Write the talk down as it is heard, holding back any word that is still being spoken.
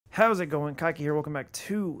How's it going? Kashyyyk here. Welcome back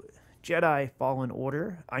to Jedi Fallen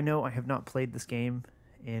Order. I know I have not played this game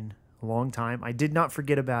in a long time. I did not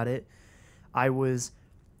forget about it. I was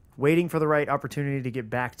waiting for the right opportunity to get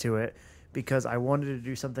back to it because I wanted to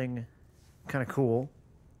do something kind of cool.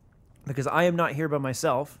 Because I am not here by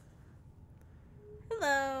myself.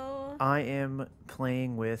 Hello. I am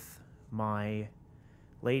playing with my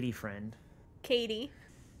lady friend, Katie.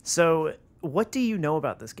 So, what do you know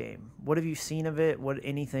about this game? What have you seen of it? What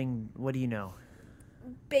do you know?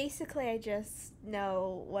 Basically, I just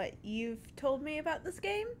know what you've told me about this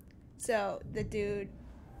game. So, the dude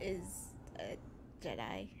is a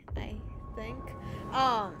Jedi, I think.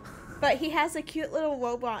 But he has a cute little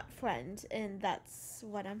robot friend, and that's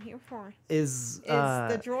what I'm here for. Is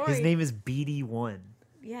the droid. His name is BD1.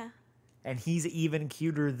 Yeah. And he's even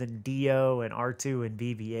cuter than Dio and R2 and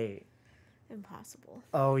BB-8. Impossible.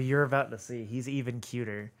 Oh, you're about to see. He's even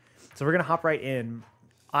cuter. So we're going to hop right in.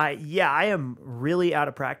 I am really out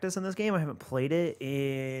of practice in this game. I haven't played it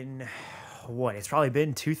in, it's probably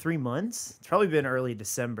been 2-3 months. It's probably been early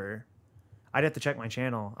December. I'd have to check my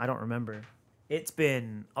channel. I don't remember. It's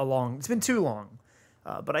been too long.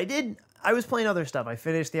 But I was playing other stuff. I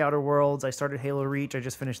finished The Outer Worlds. I started Halo Reach. I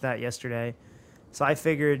just finished that yesterday. So I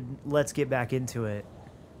figured, let's get back into it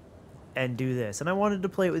and do this. And I wanted to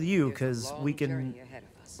play it with you because we can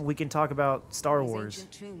talk about Star Wars.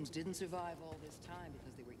 Ancient tombs didn't survive all this time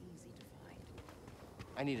because they were easy to find.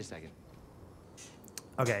 I need a second.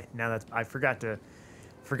 Okay, now I forgot to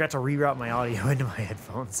reroute my audio into my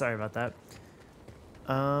headphones. Sorry about that.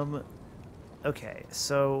 Okay,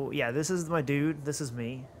 so yeah, this is my dude. This is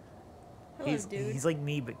me. Hello, dude. He's like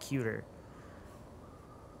me but cuter.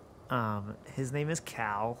 His name is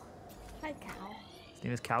Cal. Hi, Cal. His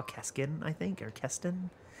name is Cal Keskin, I think, or Keston.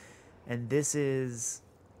 And this is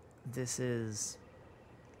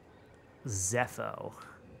Zepho,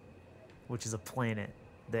 which is a planet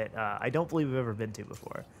that I don't believe we've ever been to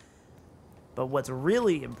before. But what's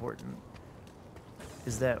really important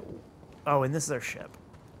is that, and this is our ship.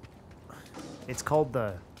 It's called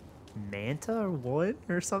the Manta or what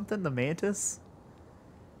or something, the Mantis.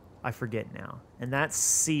 I forget now. And that's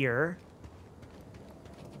Seer.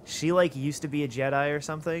 She used to be a Jedi or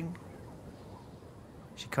something.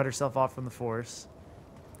 She cut herself off from the Force.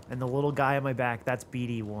 And the little guy on my back, that's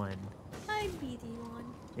BD1. Hi, BD1.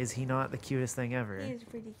 Is he not the cutest thing ever? He is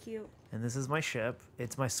pretty cute. And this is my ship.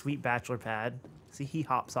 It's my sweet bachelor pad. See, he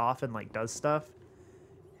hops off and like does stuff.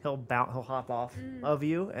 He'll hop off of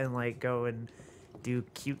you and go and do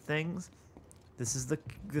cute things.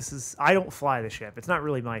 I don't fly the ship. It's not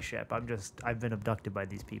really my ship. I've been abducted by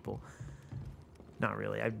these people. Not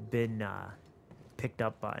really. I've been picked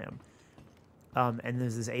up by them. And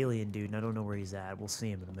there's this alien dude, and I don't know where he's at. We'll see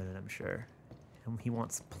him in a minute, I'm sure. He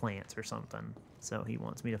wants plants or something. So he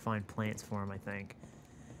wants me to find plants for him, I think.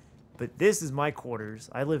 But this is my quarters.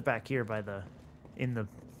 I live back here in the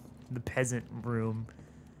peasant room.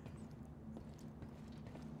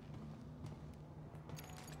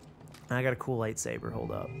 I got a cool lightsaber.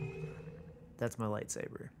 Hold up. That's my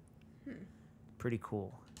lightsaber. Pretty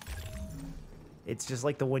cool. It's just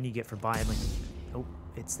like the one you get for buying,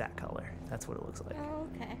 it's that color. That's what it looks like. Oh,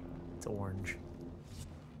 okay. It's orange.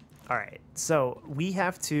 All right, so we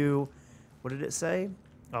have to, what did it say?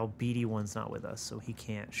 Oh, BD1's not with us, so he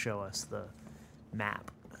can't show us the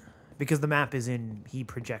map. Because the map he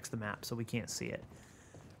projects the map, so we can't see it.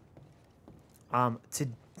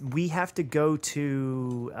 We have to go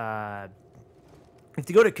to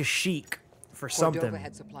Kashyyyk for something. Cordova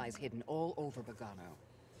had supplies hidden all over Bogano.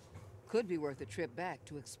 Could be worth a trip back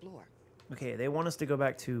to explore. Okay, they want us to go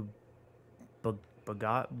back to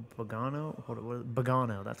Bogano?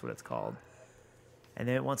 Bogano, that's what it's called. And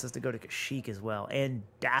then it wants us to go to Kashyyyk as well, and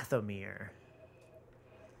Dathomir.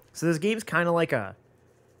 So this game's kind of like a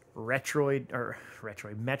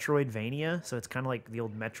Metroidvania, so it's kind of like the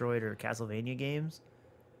old Metroid or Castlevania games.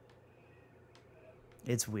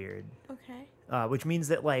 It's weird. Okay. Which means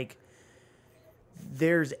that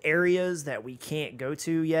there's areas that we can't go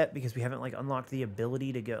to yet because we haven't unlocked the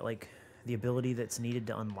ability to go the ability that's needed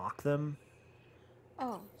to unlock them.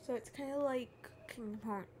 Oh, so it's kind of like Kingdom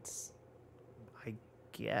Hearts. I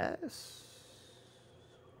guess.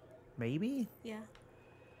 Maybe? Yeah.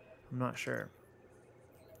 I'm not sure.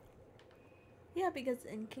 Yeah, because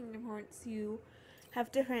in Kingdom Hearts you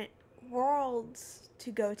have different worlds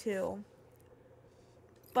to go to,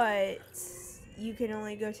 but you can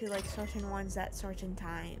only go to certain ones at certain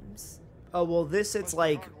times. Oh, well, this it's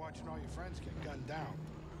like hard watching all your friends get gunned down.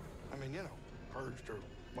 I mean, purged or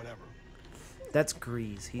whatever. that's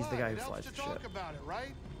Grease. He's the guy who It flies helps the to talk ship. about it,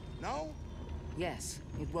 right? No? Yes,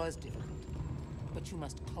 it was difficult. But you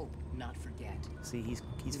must hope, not forget. See, he's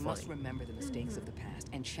You funny. must remember the mistakes of the past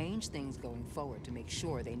and change things going forward to make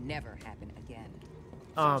sure they never happen again.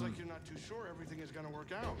 Sounds like you're not too sure everything is gonna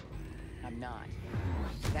work out. I'm not.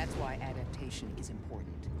 That's why adaptation is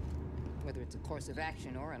important. Whether it's a course of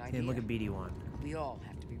action or an idea, And look at BD1. we all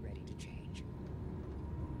have to be ready to change.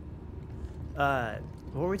 What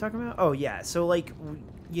were we talking about? Oh yeah, so like,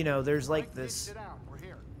 you know, there's like Mike, this sit down. We're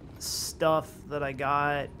here. stuff that I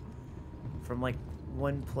got from like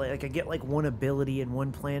one like I get like one ability in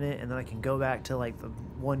one planet, and then I can go back to like the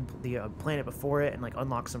planet before it and like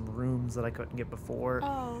unlock some rooms that I couldn't get before.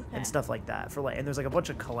 Oh, okay. And stuff like that for like, and there's like a bunch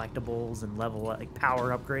of collectibles and level like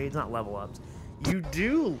power upgrades, not level ups. You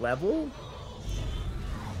do level?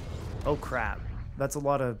 Oh crap, that's a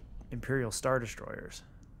lot of Imperial Star Destroyers.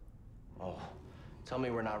 Oh, tell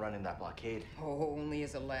me we're not running that blockade. Oh, only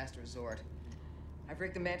as a last resort. I've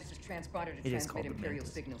rigged the Mantis' transponder to It is called transmit the Imperial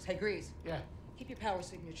Mantis. signals. Hey, Grease, Yeah, keep your power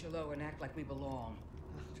signature low and act like we belong.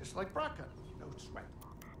 just like Braca. No sweat.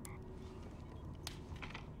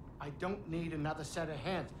 I don't need another set of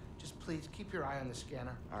hands. Just please keep your eye on the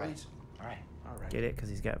scanner, All right. please. All right. All right. Get it? Because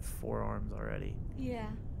he's got 4 arms already. Yeah.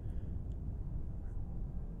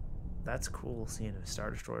 That's cool seeing a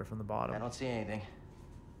Star Destroyer from the bottom. I don't see anything.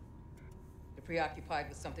 You're preoccupied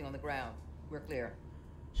with something on the ground. We're clear.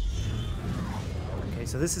 Okay,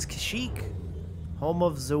 so this is Kashyyyk, home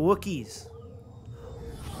of the Wookiees.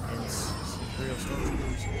 And Imperial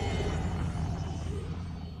Stormtroopers.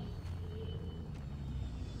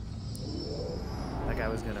 That guy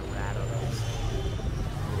was gonna rattle us.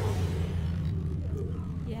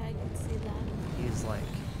 Yeah, I can see that.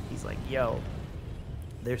 He's like, yo,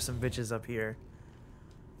 there's some bitches up here.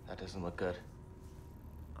 That doesn't look good.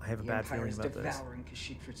 I have a The bad Empire feeling is about this. devouring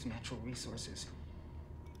Kashyyyk for its natural resources.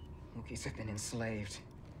 Wookiees have been enslaved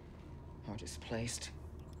or displaced.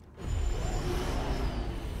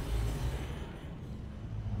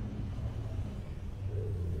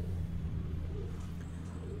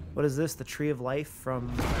 What is this? The Tree of Life from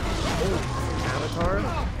Avatar?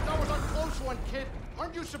 Oh, that was a close one, kid.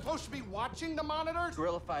 Aren't you supposed to be watching the monitors?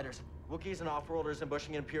 Guerrilla fighters, Wookiees and off-worlders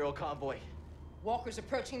ambushing an Imperial convoy. Walkers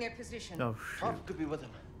approaching their position. Oh, shoot. Harp could be with them.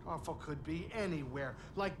 Awful could be anywhere,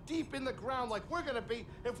 like deep in the ground, like we're gonna be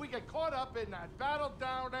if we get caught up in that battle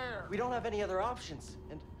down there. We don't have any other options,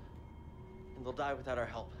 and they'll die without our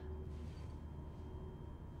help.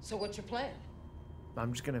 So what's your plan?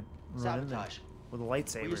 I'm just gonna run in there Sabotage. with a We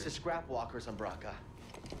used to lightsaber. scrap walkers on Braca.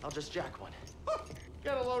 I'll just jack one.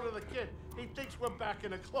 Get a load of the kid. He thinks we're back in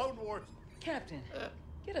the Clone Wars. Captain,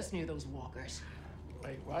 get us near those walkers.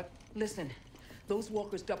 Wait, what? Listen, those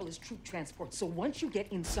walkers double as troop transport, so once you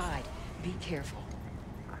get inside, be careful.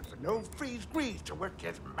 I've no freeze breeze to work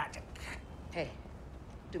his magic. Hey,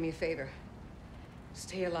 do me a favor.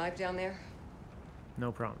 Stay alive down there.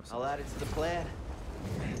 No promise. I'll add it to the plan.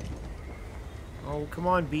 Oh, come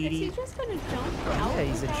on, Is he Beady. just gonna jump out? Yeah,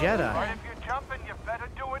 he's a without- Jedi. If you're jumping, you better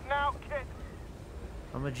do it now, kid.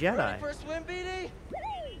 I'm a Ready Jedi. for a swim, BD?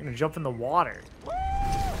 I'm gonna jump in the water.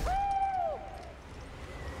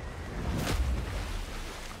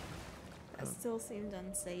 That still seemed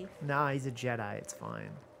unsafe. Nah, he's a Jedi. It's fine.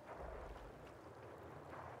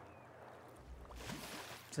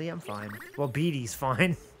 So yeah, I'm fine. Well, Beady's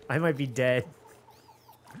fine. I might be dead.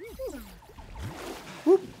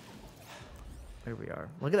 Whoop. There we are.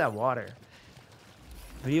 Look at that water.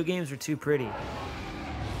 Video games are too pretty.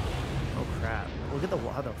 Oh crap. Look at the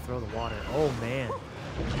how they'll throw the water. Oh man.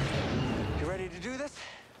 You ready to do this?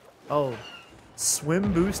 Oh.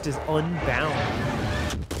 Swim boost is unbound.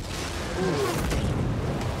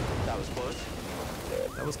 That was close.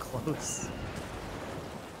 That was close.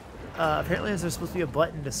 Apparently there's supposed to be a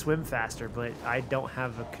button to swim faster, but I don't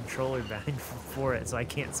have a controller bind for it, so I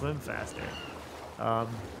can't swim faster.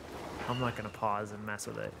 I'm not gonna pause and mess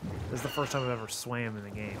with it. This is the first time I've ever swam in the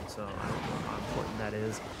game, so I don't know how important that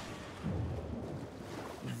is.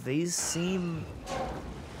 These seem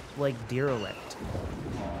like derelict,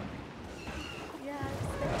 Yeah,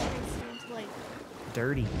 it's they seemed like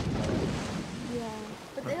dirty. yeah,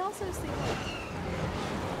 but they also seem like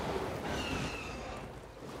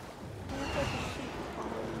a sheep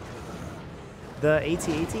following. The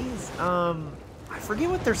AT-ATs, I forget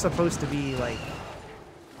what they're supposed to be like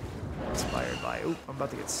inspired by. Oop, I'm about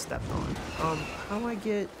to get stepped on. How do I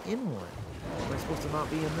get in one? Am I supposed to not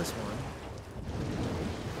be in this one?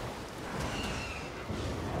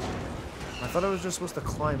 I thought I was just supposed to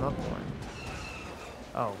climb up one.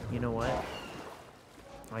 Oh, you know what?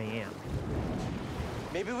 I am.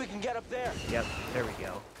 Maybe we can get up there. Yep, there we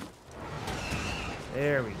go.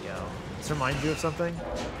 There we go. This reminds you of something?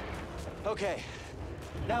 Okay.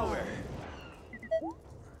 Now where?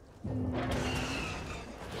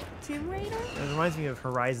 Tomb Raider? It reminds me of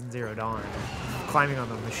Horizon Zero Dawn, climbing on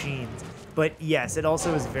the machines. But yes, it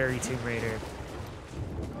also is very Tomb Raider.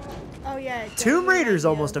 Oh yeah. Tomb Raider's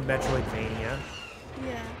almost a Metroidvania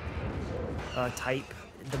Yeah. type.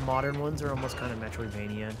 The modern ones are almost kind of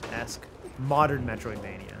Metroidvania-esque. Modern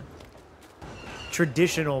Metroidvania.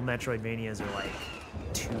 Traditional Metroidvanias are like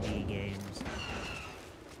 2D games.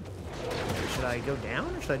 Should I go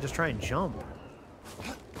down or should I just try and jump?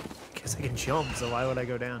 Guess I can jump, so why would I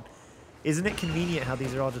go down? Isn't it convenient how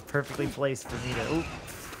these are all just perfectly placed for me to... Oop.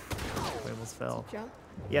 I almost fell. Jump.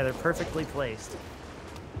 Yeah, they're perfectly placed.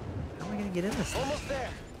 How am I going to get in this thing? Almost there.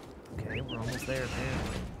 Okay, we're almost there,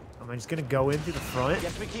 apparently. Am I just going to go in through the front?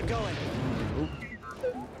 Yes, we keep going. Oop.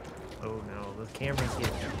 Oh no, the camera's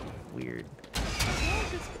getting weird. Yeah,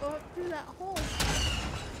 just go up through that hole.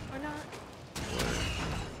 Or not.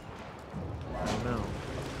 I don't know.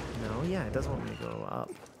 No, yeah, it does want me to go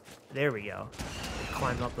up. There we go.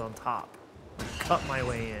 Climb up on top. Cut my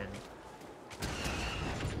way in.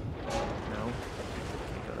 No?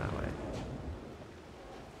 Can't go that way.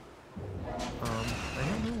 I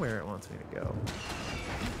don't know where it wants me to go.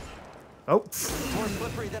 Oh! More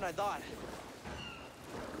slippery than I thought.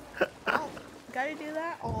 Oh, gotta do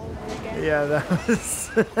that all over again. Yeah, that was...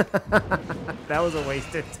 that was a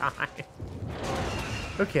wasted time.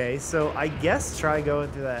 Okay, so I guess try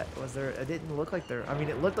going through that. Was there... It didn't look like there... I mean,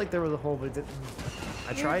 it looked like there was a hole, but it didn't...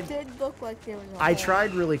 I tried... It did look like there was a I hole.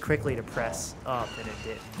 tried really quickly to press up, and it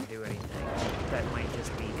didn't do anything. That might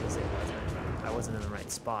just be because it wasn't... I wasn't in the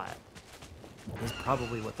right spot. Is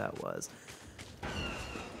probably what that was.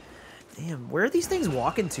 Damn, where are these things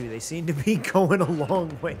walking to? They seem to be going a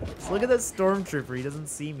long way. Look at that stormtrooper. He doesn't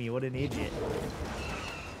see me. What an idiot.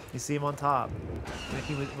 You see him on top.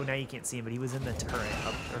 He was, well, now you can't see him, but he was in the turret.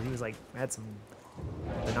 Or he was like, had some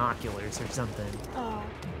binoculars or something Oh.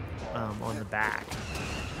 on the back.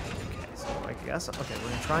 Okay, so I guess, okay, we're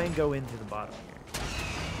going to try and go into the bottom here.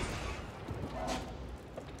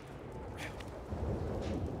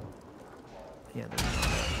 Yeah, there's not,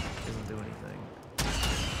 doesn't do anything.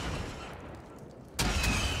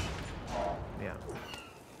 Yeah.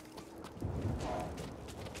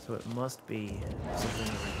 So it must be something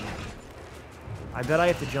over here. I bet I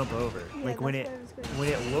have to jump over. Yeah, Like when that's it what I was gonna when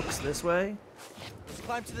it looks this way. Let's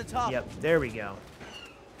climb to the top. Yep, there we go.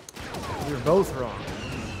 We were both wrong.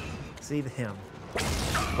 See him.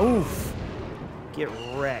 Oof. Get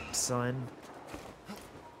wrecked, son.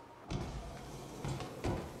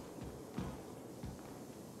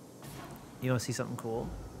 You want to see something cool?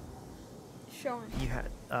 Showing. You had,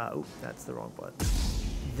 oh, that's the wrong button.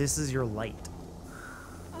 This is your light.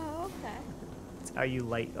 Oh, okay. It's how you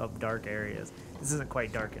light up dark areas. This isn't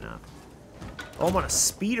quite dark enough. Oh, I'm on a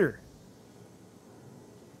speeder.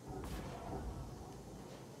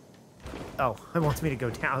 Oh, it wants me to go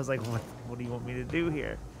down. I was like, what do you want me to do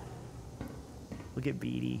here? Look at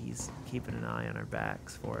Beatty. He's keeping an eye on our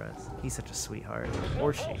backs for us. He's such a sweetheart.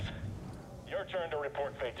 Or she. Your turn to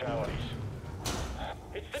report fatalities.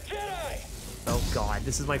 It's the Jedi! Oh, God.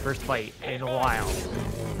 This is my first fight in a while.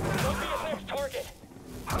 Don't be his next target.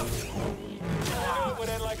 I knew it would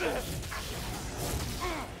end like this.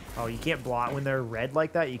 Oh, you can't block. When they're red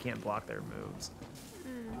like that, you can't block their moves.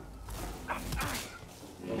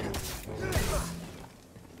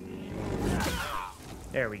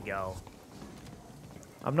 There we go.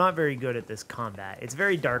 I'm not very good at this combat. It's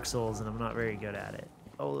very Dark Souls, and I'm not very good at it.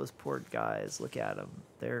 Oh, those poor guys. Look at them.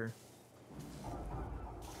 They're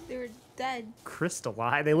They're dead.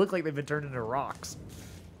 crystallized. They look like they've been turned into rocks.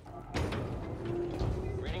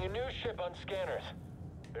 Reading a news ship on scanners.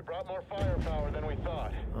 They brought more firepower than we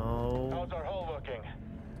thought. Oh. How's our hull looking?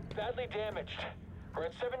 Badly damaged. We're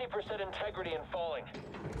at 70% integrity and falling.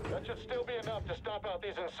 That should still be enough to stomp out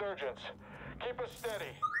these insurgents. Keep us steady.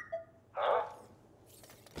 Huh?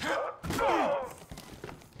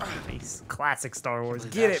 Nice. Classic Star Wars.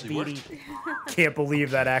 Get it, Beatty. Can't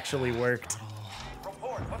believe that actually worked.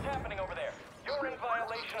 Report. What's happening over there? You're in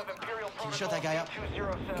violation of Imperial Protocol shut that guy up?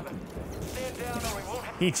 207. Stand down or we won't...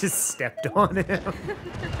 He just stepped on him.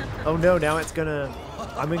 Oh no, now it's gonna...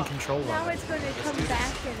 I'm in control Now of it. it's going to come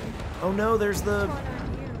back and Oh no, there's the turn on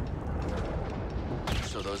you.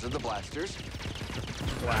 So those are the blasters.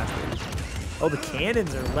 blasters. Oh, the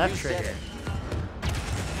cannons are left You said trigger. it.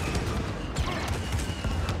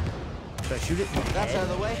 Should I shoot it in the That's head? out of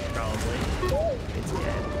the way. Probably. It's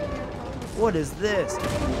dead. What is this?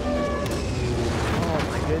 Oh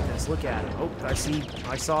my goodness, look at it. Oh, I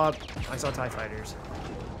saw TIE fighters.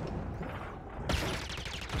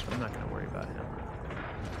 I'm not gonna worry about him.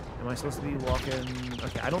 Am I supposed to be walking?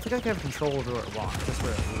 Okay, I don't think I can have control over where it walks, just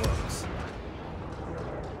where it looks.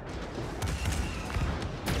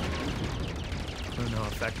 how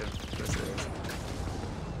effective this is.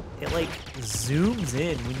 It like zooms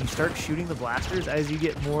in when you start shooting the blasters as you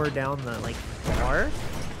get more down the like bar.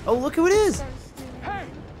 Oh, look who it is! Hey!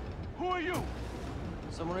 Who are you?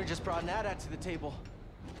 Someone who just brought an AT-AT to the table.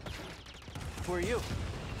 Who are you?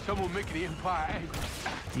 Someone making the Empire angry.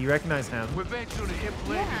 Do you recognize him? We're back to the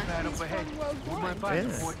implant pad he's up ahead. from Rogue We One. might find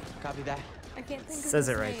Yeah. the point. Copy that. I can't think of Says his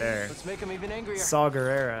it right name. there. Let's make him even angrier. Saw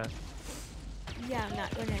Gerrera. Yeah, I'm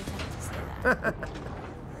not going to attempt to say that.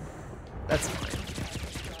 That's fine.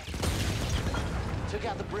 Took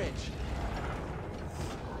out the bridge.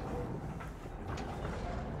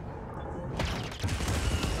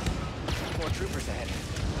 More troopers ahead.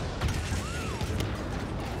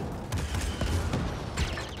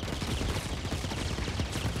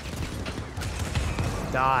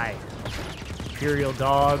 Die. Imperial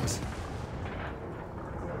dogs.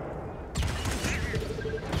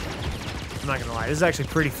 I'm not gonna lie, this is actually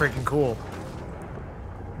pretty freaking cool.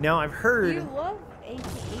 Now I've heard. You love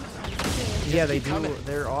AT-ATs too. Yeah, they keep do. coming.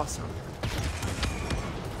 They're awesome.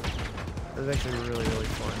 It's actually really, really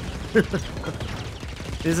fun.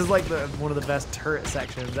 This is like one of the best turret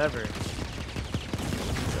sections ever. So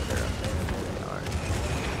they're up there. There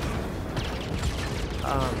they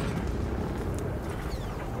are.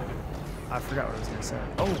 I forgot what I was gonna say.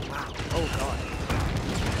 Oh wow. Oh god.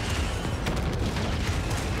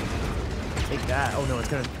 Take that. Oh no, it's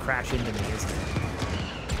gonna crash into me, isn't it?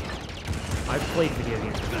 I've played video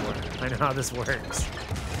games before. I know how this works.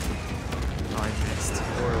 Oh, I missed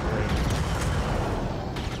horribly.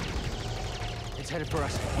 It's headed for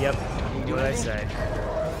us. Yep. You What do did I anything? say?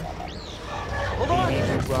 Hold on!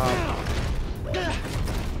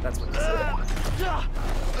 That's what he said.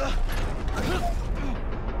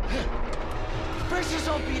 Brace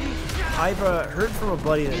yourself, BD! I've heard from a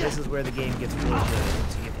buddy that this is where the game gets really good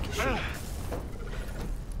once you get to Kashyyyk.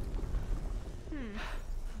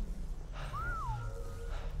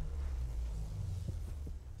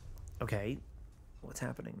 Okay, what's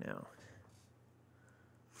happening now?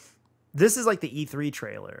 This is like the E3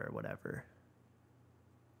 trailer or whatever,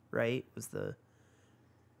 right? Was the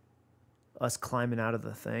us climbing out of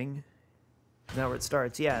the thing? Is that where it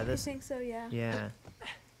starts? Yeah, I this. think so, yeah. Yeah.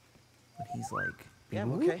 When he's like. Yeah,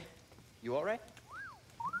 I'm okay. You all right?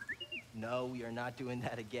 No, we are not doing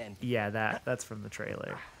that again. Yeah, that's from the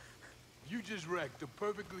trailer. You just wrecked a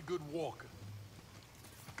perfectly good walker.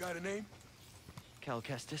 Got a name? Cal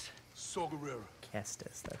Kestis, Saw Gerrera.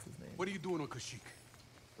 Kestis, that's his name. What are you doing on Kashyyyk?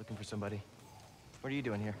 looking for somebody. What are you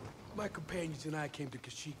doing here? My companions and I came to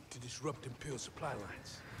Kashyyyk to disrupt Imperial supply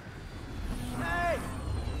lines. Hey!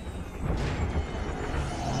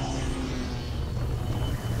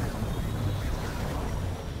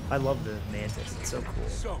 I love the mantis. It's so cool.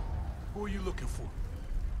 So, who are you looking for?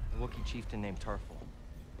 A Wookiee chieftain named Tarful.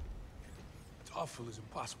 Tarful is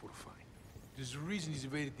impossible to find. There's a reason he's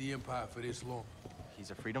evaded the Empire for this long.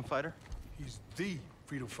 He's a freedom fighter? He's the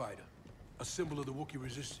freedom fighter, a symbol of the Wookiee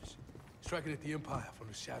resistance, striking at the Empire from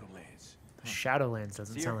the Shadowlands. The Shadowlands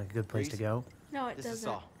doesn't Seer, sound like a good place to Reese. go. No, it This is doesn't.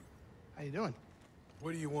 Saul. How you doing?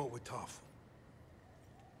 What do you want with Tarful?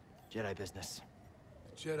 Jedi business.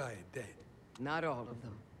 The Jedi are dead. Not all of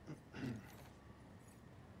them.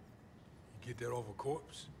 You get that off a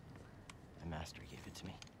corpse? My master gave it to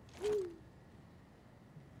me.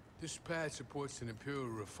 This pad supports an Imperial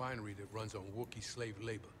refinery that runs on Wookiee slave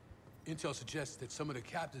labor. Intel suggests that some of the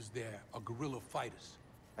captives there are guerrilla fighters.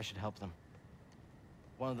 I should help them.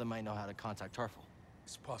 One of them might know how to contact Tarful.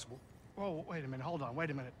 It's possible. Oh, wait a minute, hold on, wait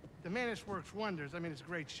a minute. The Mantis works wonders. I mean, it's a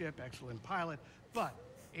great ship, excellent pilot, but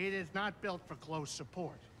it is not built for close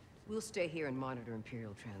support. We'll stay here and monitor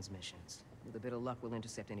Imperial transmissions. With a bit of luck, we'll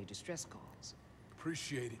intercept any distress calls.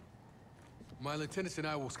 Appreciate it. My lieutenants and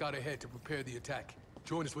I will scout ahead to prepare the attack.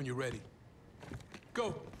 Join us when you're ready.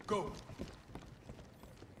 Go, go.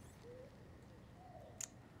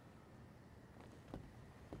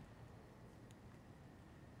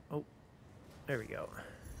 Oh, there we go.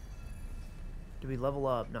 Do we level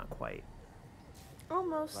up? Not quite.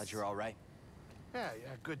 Almost. Glad you're all right. Yeah,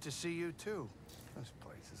 good to see you too. This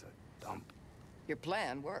place is a dump. Your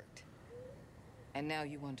plan worked. And now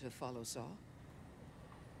you want to follow Saul?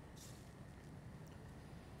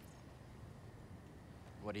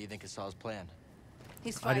 What do you think is Saul's plan?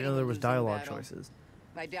 He's I didn't know fighting there a was losing dialogue battle. choices.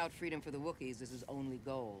 I doubt freedom for the Wookiees is his only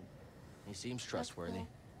goal. He seems trustworthy. cool.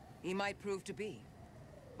 He might prove to be.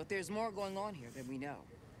 But there's more going on here than we know.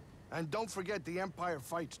 And don't forget the Empire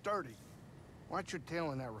fights dirty. Watch your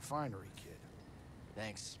tail in that refinery, kid.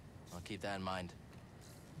 Thanks. I'll keep that in mind.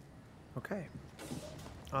 Okay.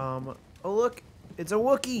 Oh look, it's a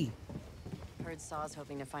Wookiee. Heard Saw's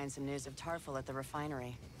hoping to find some news of Tarful at the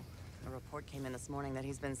refinery. A report came in this morning that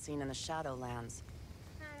he's been seen in the Shadowlands.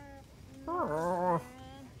 Oh.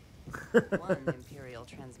 One Imperial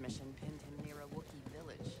transmission pinned him near a Wookiee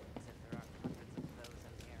village, as if there aren't hundreds of those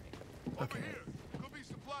in the area. Okay. Over here. Could be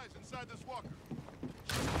supplies inside this walker.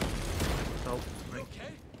 Oh, You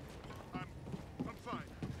okay? I'm fine.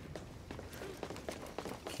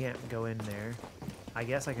 can't go in there. I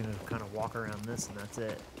guess I can just kind of walk around this and that's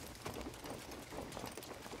it.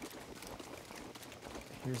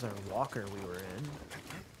 Here's our walker we were in.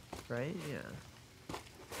 Right? Yeah.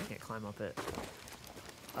 Can't climb up it.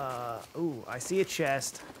 Ooh, I see a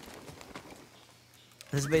chest.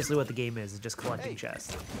 This is basically what the game is just collecting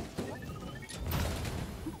chests.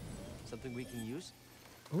 Something we can use?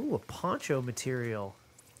 Ooh, a poncho material.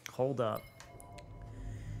 Hold up.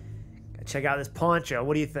 Gotta check out this poncho.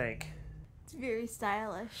 What do you think? It's very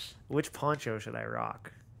stylish. Which poncho should I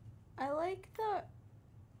rock? I like the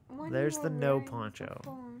one. There's you the were no wearing poncho.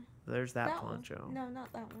 before. There's that one. poncho. No,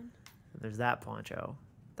 not that one. There's that poncho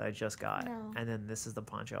that I just got. No. And then this is the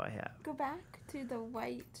poncho I have. Go back to the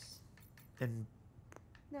white. And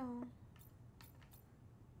No.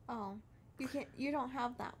 Oh, you can't. You don't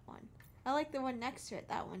have that one. I like the one next to it.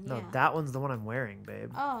 That one. no, Yeah. that one's the one I'm wearing,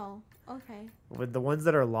 babe. Oh, okay. With the ones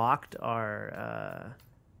that are locked are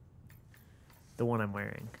the one I'm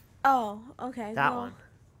wearing. Oh, okay. That well, one.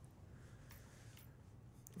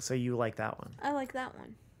 So you like that one? I like that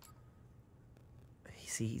one.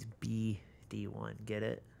 See, he's BD1. Get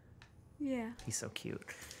it? Yeah. He's so cute.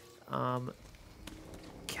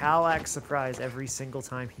 Cal acts surprised every single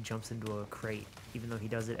time he jumps into a crate, even though he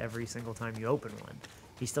does it every single time you open one.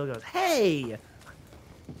 He still goes, "Hey!"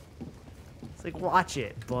 It's like, watch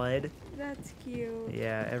it, bud. That's cute.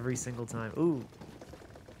 Yeah, every single time. Ooh.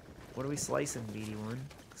 What are we slicing, BD1?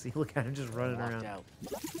 See, look at him just running Locked around. out.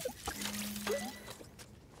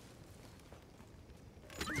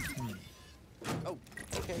 Oh,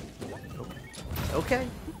 okay. Okay.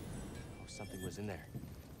 Oh, something was in there.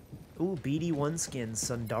 Ooh, BD1 skin,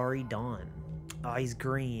 Sundari Dawn. Oh, he's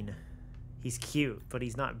green. He's cute, but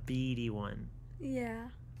he's not BD1. Yeah.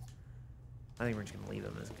 I think we're just gonna leave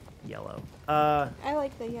him as yellow. I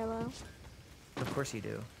like the yellow. Of course you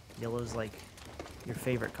do. Yellow's like your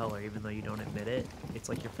favorite color, even though you don't admit it. It's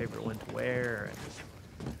like your favorite one to wear.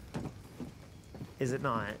 Is it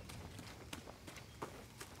not?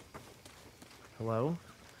 Hello?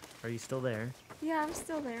 Are you still there? Yeah, I'm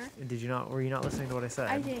still there. Did you not? Were you not listening to what I said?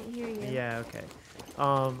 I didn't hear you. Yeah. Okay.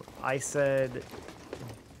 I said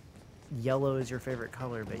yellow is your favorite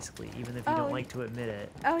color, basically, even if you don't like to admit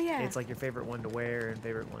it. Oh yeah. It's like your favorite one to wear and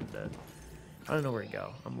favorite one to. I don't know where to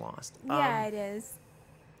go. I'm lost. Yeah, it is.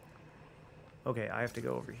 Okay, I have to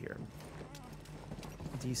go over here.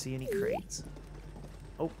 Do you see any crates?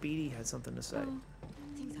 Oh, Beatty had something to say.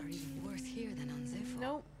 Things are even worse here than on Zephyr.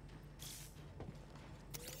 Nope.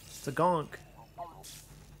 It's a gonk.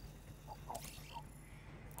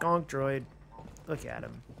 Gonk droid. Look at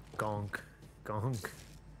him. Gonk. Gonk.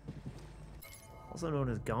 Also known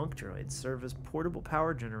as gonk droids, serve as portable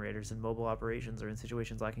power generators in mobile operations or in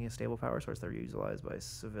situations lacking a stable power source that are utilized by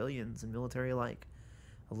civilians and military alike.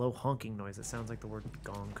 A low honking noise that sounds like the word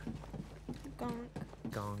gonk. Gonk.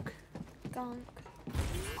 Gonk. Gonk.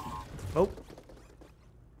 Oh!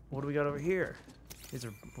 What do we got over here? These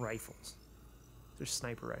are rifles. They're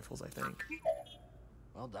sniper rifles, I think.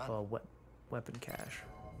 Well done. Oh, weapon cache.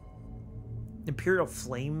 Imperial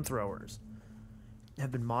flamethrowers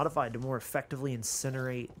have been modified to more effectively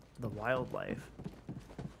incinerate the wildlife.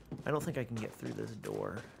 I don't think I can get through this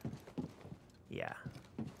door. Yeah.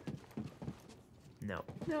 No.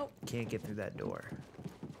 Nope. Can't get through that door.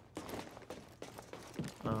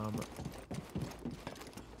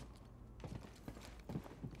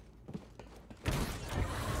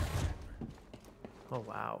 Oh,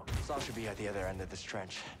 wow. Saw should be at the other end of this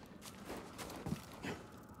trench.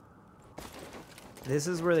 This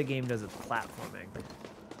is where the game does its platforming.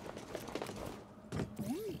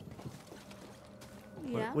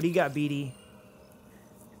 Yeah. What do you got, BD?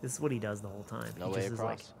 This is what he does the whole time. No He way just is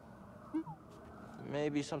like, across.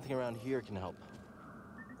 Maybe something around here can help.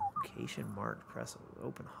 location marked, press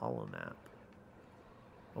open holo map.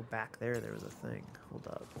 Oh, back there was a thing. Hold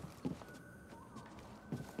up.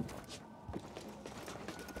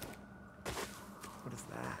 What is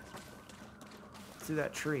that? Through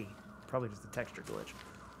that tree. Probably just a texture glitch.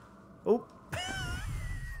 Oh!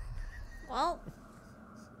 Well.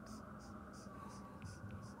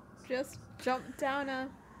 Just jump down a.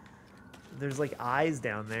 There's like eyes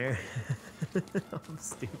down there. I'm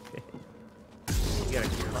stupid. You gotta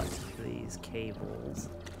cut these cables.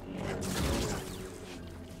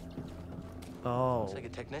 Oh. Looks like a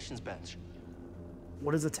technician's bench.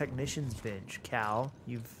 What is a technician's bench, Cal?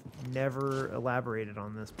 You've never elaborated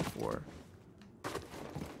on this before. I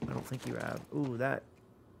don't think you have. Ooh, that...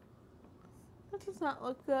 That does not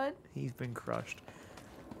look good. He's been crushed.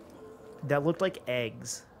 That looked like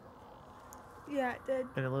eggs. Yeah, it did.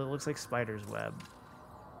 And it looks like spider's web.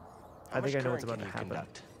 How I think I much know what's current about to can you happen.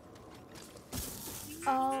 conduct?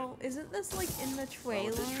 Oh, isn't this like in the Well, trailer?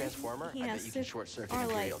 with this transformer, He I has bet you to, can short circuit or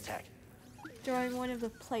Imperial like tech. during one of the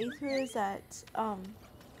playthroughs that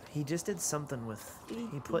He just did something with...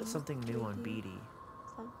 He put something new on Beatty.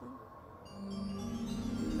 something.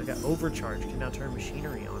 Like an overcharge can now turn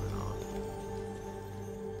machinery on and off.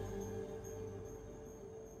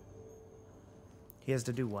 He has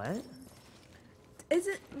to do what?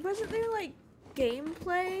 Wasn't there like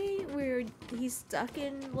gameplay where he's stuck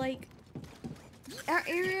in like an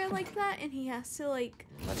area like that and he has to like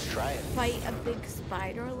Let's try it. fight a big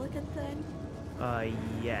spider looking thing?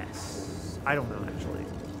 Yes. I don't know, actually.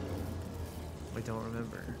 I don't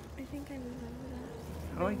remember. I think I remember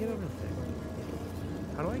that. How do I get over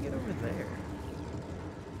there? How do I get over there?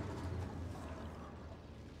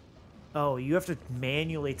 Oh, you have to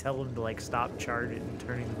manually tell him to, like, stop charging and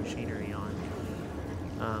turning the machinery on.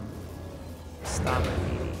 Stop it,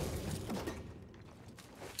 Beatty.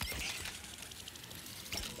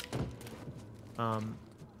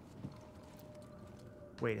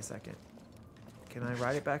 Wait a second. Can I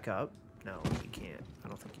ride it back up? No, you can't. I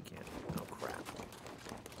don't think you can. Oh, crap.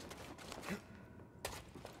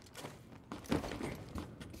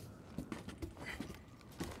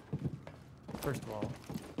 First of all,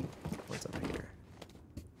 what's up here?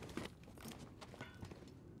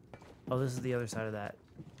 Oh, this is the other side of that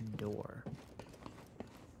door.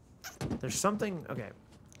 There's something... Okay.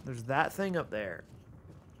 There's that thing up there.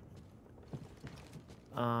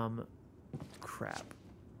 Crap.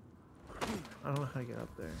 I don't know how to get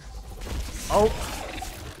up there. Oh!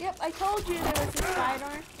 Yep, I told you there was a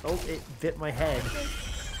spider. Oh, it bit my head.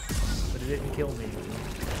 But it didn't kill me.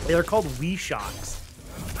 They are called Wii Shocks.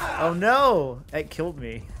 Oh no! It killed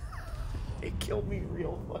me. It killed me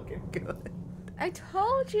real fucking good. I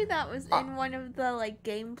told you that was in one of the like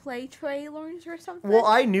gameplay trailers or something. Well,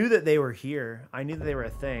 I knew that they were here. I knew that they were a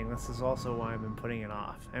thing. This is also why I've been putting it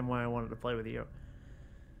off and why I wanted to play with you.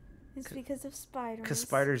 It's because of spiders. Because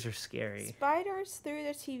spiders are scary. Spiders through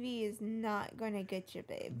the TV is not going to get you,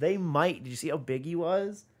 babe. They might. Did you see how big he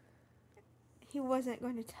was? He wasn't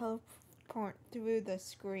going to teleport through the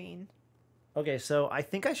screen. Okay, so I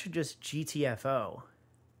think I should just GTFO.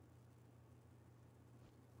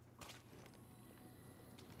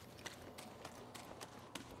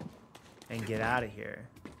 And get out of here.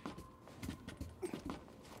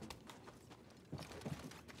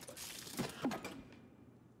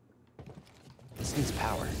 This needs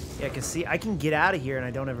power. Yeah, because see, I can get out of here and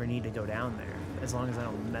I don't ever need to go down there. As long as I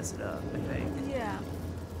don't mess it up, I think. Yeah.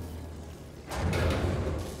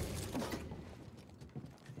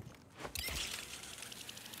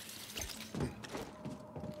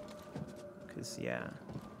 Because, yeah,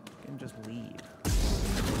 I can just leave.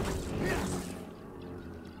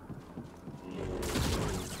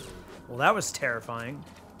 Well, that was terrifying.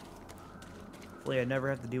 Hopefully I never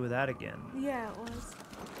have to deal with that again. Yeah, it was.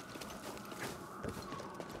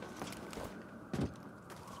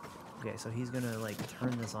 Okay, so he's gonna, like,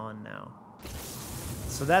 turn this on now.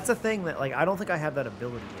 So that's a thing that, like, I don't think I have that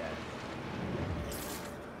ability yet.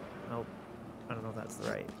 Oh, I don't know if that's the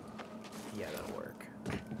right... Yeah, that'll work.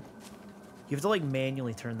 You have to, like,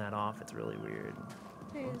 manually turn that off. It's really weird.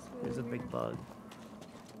 It is really There's a big weird. bug.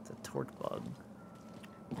 It's a torque bug.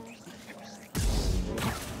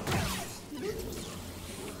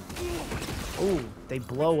 Oh, they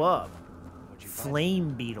blow up.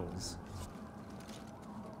 Flame beetles.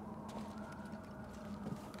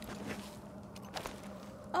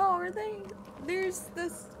 Oh, are they? There's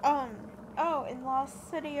this, oh, in Lost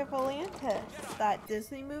City of Atlantis, that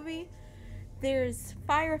Disney movie, there's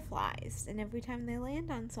fireflies, and every time they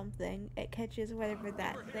land on something, it catches whatever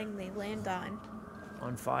that thing they land on.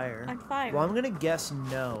 On fire. On fire. Well, I'm gonna guess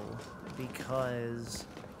no, because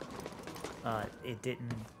it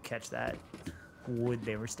didn't catch that wood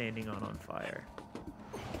they were standing on fire.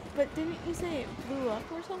 But didn't you say it blew up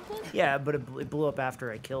or something? Yeah, but it blew up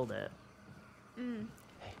after I killed it. Mm.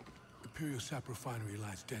 Imperial sap refinery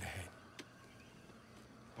lies dead ahead.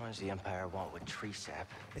 What does the Empire want with tree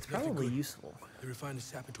sap? It's Nothing probably good. useful. They refine the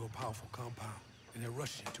sap into a powerful compound, and they're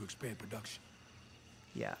rushing to expand production.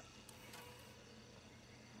 Yeah.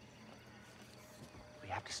 We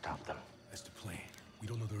have to stop them. That's the plan. We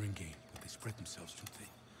don't know their end game, but they spread themselves too thin.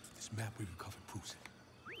 This map we recovered proves it.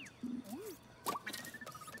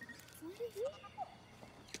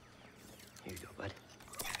 Here you go, bud.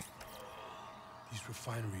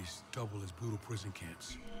 refineries double as brutal prison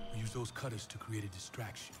camps. We use those cutters to create a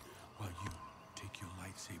distraction, while you take your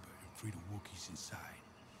lightsaber and free the Wookiees inside.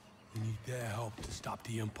 We need their help to stop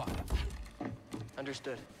the Empire.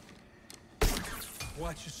 Understood.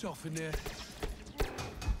 Watch yourself in there.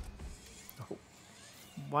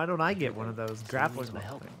 Why don't I get one of those grappling needs my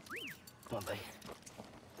help. things? Come on, buddy.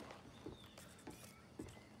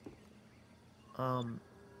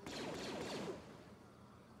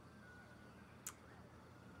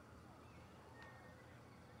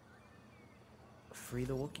 Free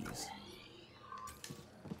the Wookiees.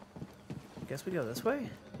 Guess we go this way?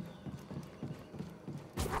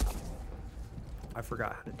 I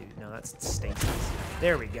forgot how to do. No, that's stasis.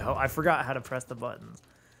 There we go. I forgot how to press the buttons.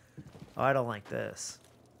 Oh, I don't like this.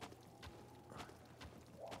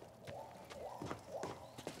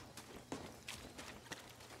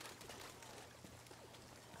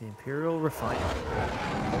 The Imperial Refinery.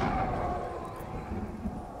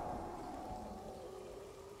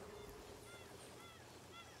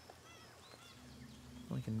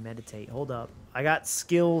 I can meditate. Hold up. I got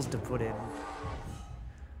skills to put in.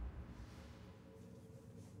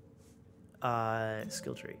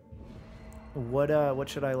 Skill tree. What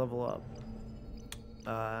should I level up?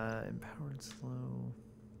 Empowered slow.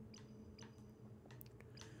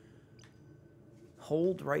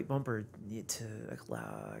 Hold right bumper to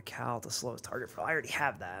allow Cal to slow his target. I already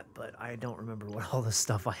have that, but I don't remember what all the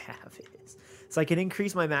stuff I have is. So I can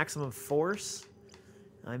increase my maximum force,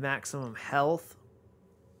 my maximum health.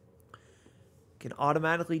 Can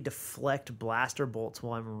automatically deflect blaster bolts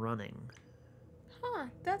while I'm running. Huh,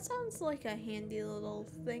 that sounds like a handy little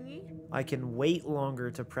thingy. I can wait longer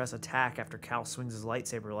to press attack after Cal swings his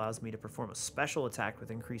lightsaber, allows me to perform a special attack with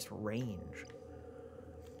increased range.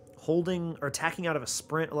 Holding or attacking out of a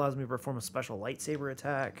sprint allows me to perform a special lightsaber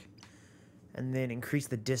attack. And then increase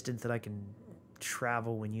the distance that I can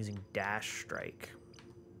travel when using dash strike.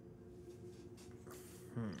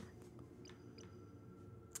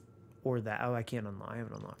 Or that. Oh, I can't unlock. I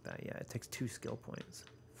haven't unlocked that yet. It takes 2 skill points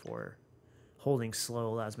for holding slow.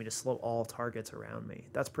 Allows me to slow all targets around me.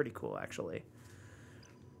 That's pretty cool, actually.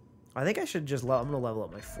 I think I should just. I'm gonna level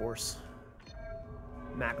up my force.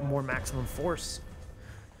 More maximum force.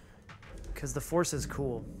 Because the force is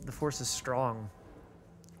cool. The force is strong.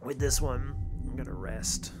 With this one, I'm gonna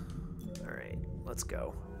rest. All right, let's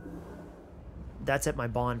go. That's at my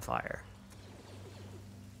bonfire.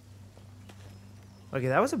 Okay,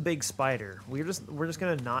 that was a big spider. We're just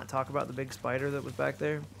gonna not talk about the big spider that was back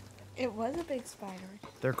there. It was a big spider.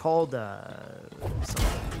 They're called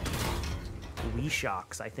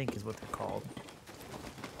Weeshocks, I think is what they're called.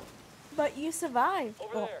 But you survived.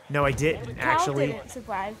 Over Well, there. No, I didn't Cal actually. didn't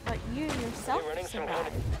survive, but you yourself Running some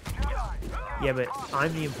survived. Yeah, but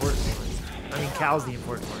I'm the important one. I mean, Cal's the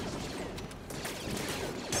important one.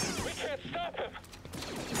 We can't stop him.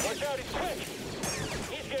 Watch out, he's quick.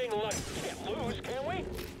 He's getting lucky. We can't lose, can we?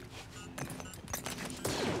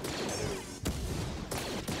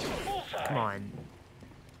 Bullseye. Come on.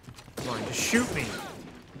 Come on, just shoot me.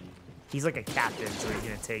 He's like a captain, so he's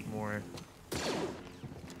gonna take more.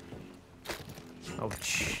 Oh,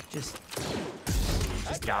 just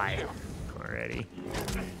die already.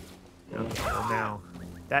 Okay, well now,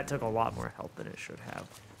 that took a lot more health than it should have.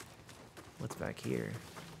 What's back here?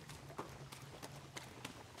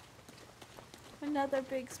 Another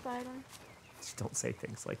big spider. Just don't say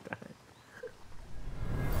things like that.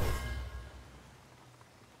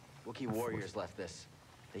 Wookiee warriors left this.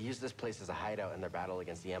 They used this place as a hideout in their battle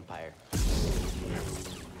against the Empire.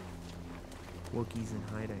 Wookiees in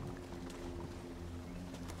hiding.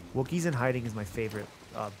 Wookiees in hiding is my favorite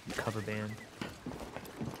cover band.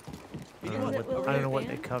 I don't know what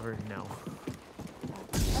they covered. No.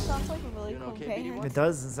 That sounds like a really Doing cool okay, band. It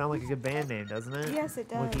does sound like a good band name, doesn't it? Yes, it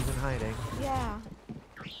does. Wookiees in hiding. Yeah.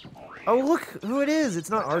 Oh, look who it is. It's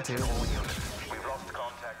not R2. We've lost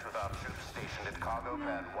contact with our troops stationed at cargo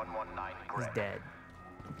pad 119 He's Greg. dead.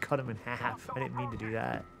 Cut him in half. I didn't mean to do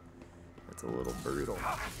that. That's a little brutal.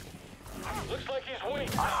 Looks like he's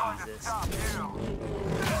weak. Jesus.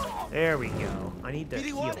 There we go. I need to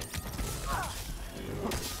heal.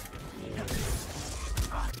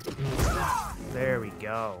 There we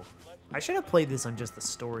go. I should have played this on just the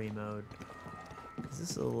story mode. Cause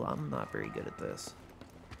this is I'm not very good at this.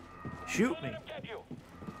 Shoot me. Get you.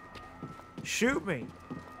 Shoot me.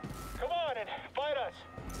 Come on and fight us.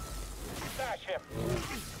 Smash him.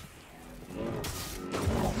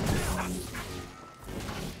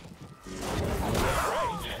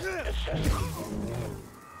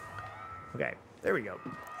 Okay, there we go.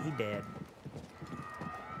 He dead.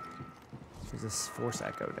 There's this force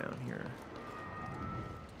echo down here.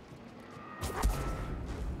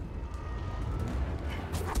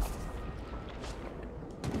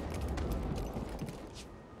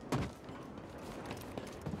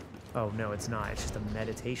 Oh, no, it's not. It's just a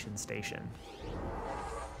meditation station.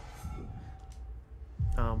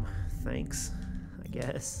 Thanks, I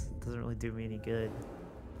guess. Doesn't really do me any good.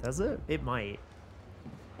 Does it? It might.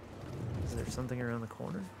 Is there something around the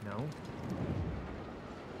corner? No.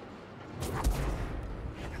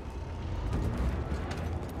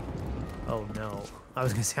 Oh, no. I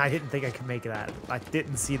was gonna say, I didn't think I could make that. I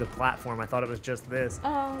didn't see the platform. I thought it was just this.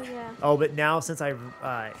 Oh, yeah. Oh, but now since I've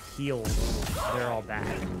healed, they're all back.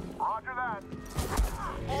 Roger that.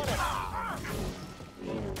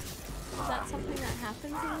 Is that something that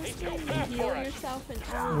happens in this game? You heal yourself and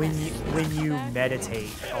all When you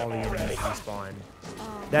meditate, all the enemies respawn.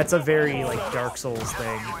 That's a very like Dark Souls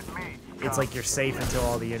thing. It's like you're safe until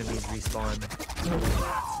all the enemies respawn.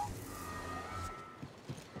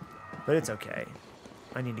 But it's okay.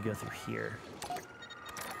 I need to go through here.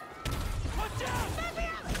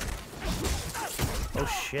 Oh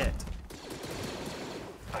shit.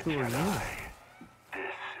 Who are you?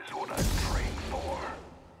 This is what I'm trained for.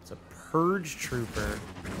 It's a purge trooper.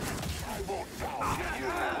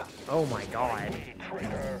 Oh my god.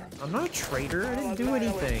 I'm not a traitor. I didn't do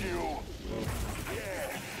anything.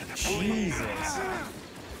 Jesus.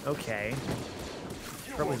 Okay.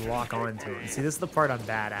 Probably lock on to it. See, this is the part I'm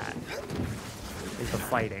bad at. Is the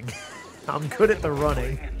fighting. I'm good at the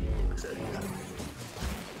running.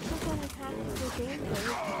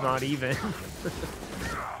 Not even.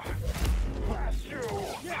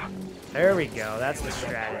 There we go. That's the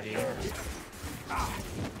strategy.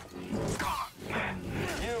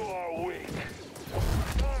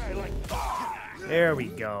 There we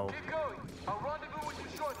go. Keep going. I'll rendezvous with you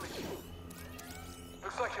shortly.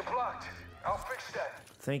 Looks like you're blocked. I'll fix that.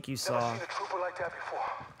 Thank you, Never Saw. seen a trooper like that before.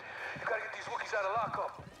 You gotta get these Wookiees out of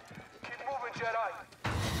lockup. Keep moving, Jedi.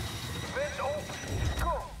 Vent open.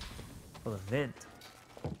 Go. Oh, the vent.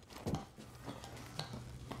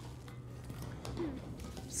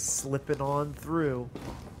 Slipping on through.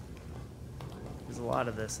 There's a lot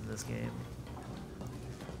of this in this game.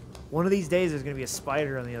 One of these days there's going to be a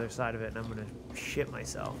spider on the other side of it and I'm going to shit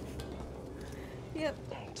myself. Yep.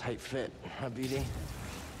 Tight fit, huh, BD?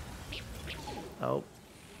 Oh.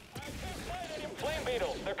 Flame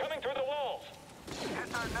beetles. They're coming through the walls.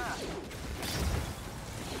 Hit our nest.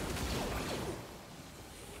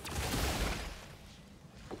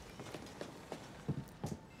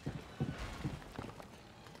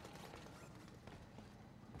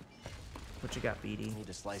 What you got, BD? Need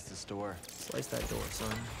to slice this door. Slice that door,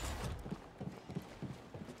 son.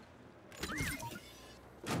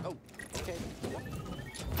 Oh, okay.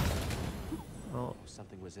 Oh.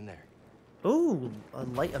 Something was in there. Ooh, a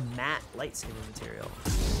matte lightsaber material.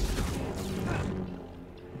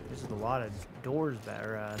 There's a lot of doors back,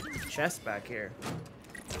 or chests back here.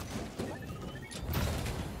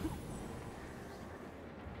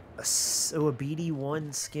 A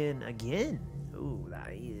BD1 skin again. Ooh,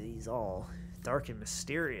 he's all dark and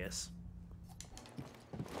mysterious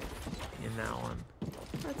in that one.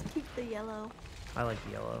 Let's keep the yellow. I like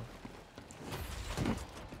the yellow.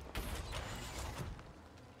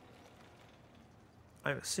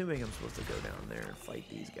 I'm assuming I'm supposed to go down there and fight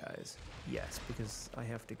these guys. Yes, because I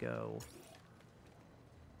have to go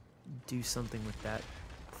do something with that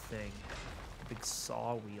thing. Big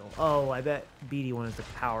saw wheel. Oh, I bet BD wanted to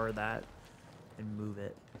power that and move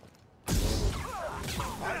it.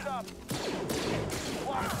 Heads up.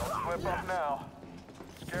 Slip up now.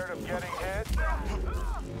 Scared of getting hit?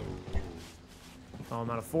 Oh, I'm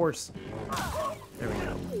out of force. There we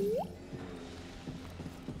go.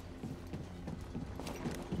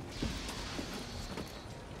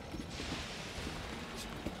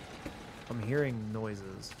 I'm hearing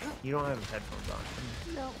noises. You don't have headphones on.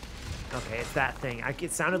 No. Okay, it's that thing.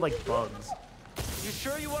 It sounded like bugs. You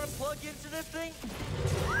sure you want to plug into this thing?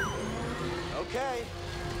 Okay.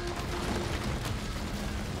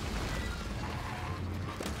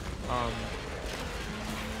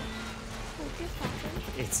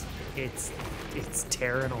 It's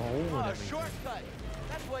tearing a hole in Oh, everything. shortcut.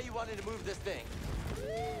 That's why you wanted to move this thing.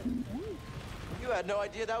 You had no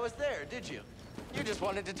idea that was there, did you? You just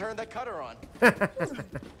wanted to turn that cutter on.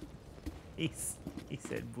 He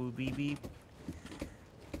said boo beep beep.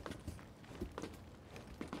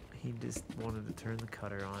 He just wanted to turn the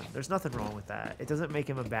cutter on. There's nothing wrong with that. It doesn't make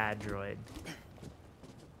him a bad droid.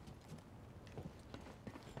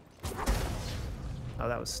 Oh,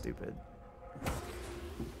 that was stupid.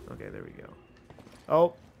 Okay, there we go.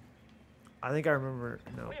 Oh, I think I remember.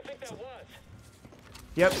 No. What do you think that was?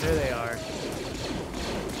 Yep, there they are.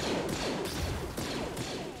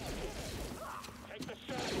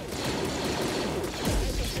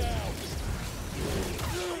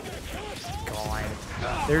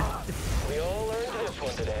 They're We all learned this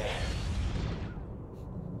one today.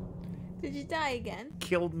 Did you die again?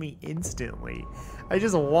 killed me instantly. I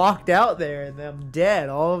just walked out there and I'm dead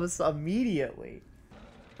all of a sudden immediately.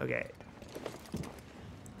 Okay.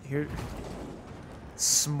 Here.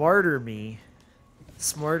 Smarter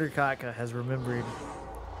Kotka has remembered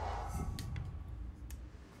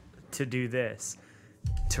to do this.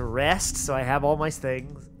 To rest, so I have all my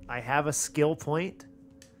things. I have a skill point.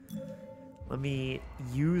 Let me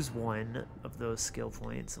use one of those skill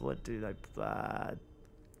points. What did I...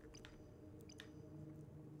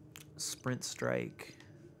 sprint strike.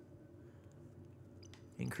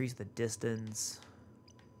 Increase the distance.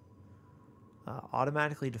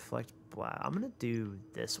 Automatically deflect blast. I'm gonna do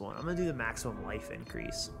this one. I'm gonna do the maximum life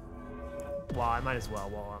increase. Well, I might as well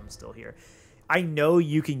while I'm still here. I know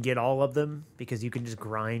you can get all of them because you can just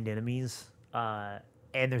grind enemies.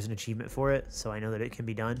 And there's an achievement for it, so I know that it can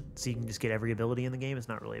be done. So you can just get every ability in the game. It's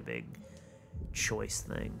not really a big choice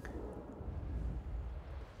thing.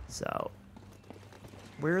 So,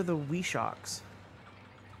 where are the Wii Shocks?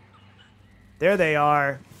 There they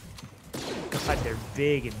are. God, they're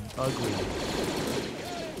big and ugly.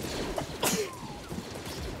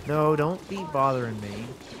 No, don't be bothering me.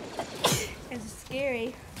 It's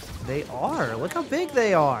scary. They are. Look how big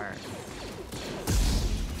they are.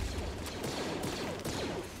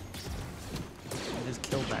 I just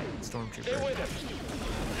killed that stormtrooper.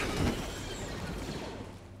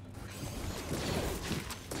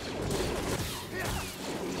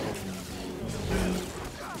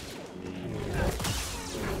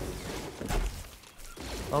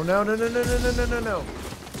 Oh no, no, no, no, no, no, no, no, no.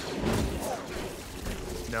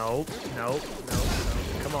 Nope, nope, nope,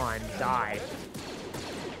 nope. Come on, die.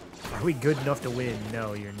 Are we good enough to win?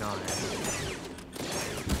 No, you're not.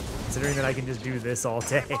 Considering that I can just do this all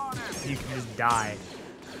day, you can just die.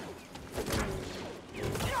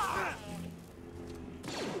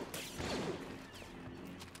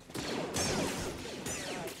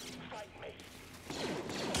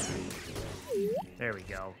 There we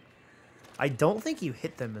go. I don't think you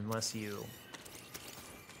hit them unless you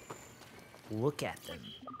look at them.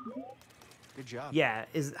 Good job. Yeah,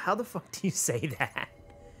 how the fuck do you say that?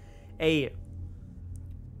 A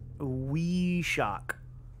Wii Shock.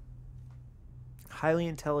 Highly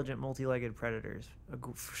intelligent, multi-legged predators.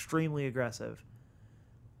 Extremely aggressive.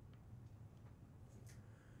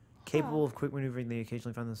 Capable of quick maneuvering, they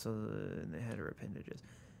occasionally find themselves in the head or appendages.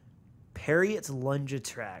 Parry its lunge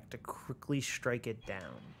attack to quickly strike it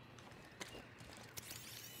down.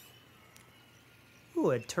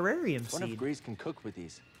 Ooh, a terrarium seed. One of Grease can cook with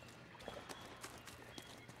these.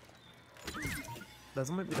 That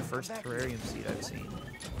might be the first terrarium seed I've seen.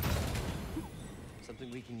 Something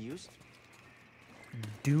we can use?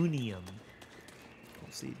 Dunium.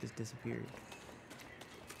 We'll see, it just disappeared.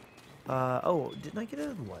 Oh, didn't I get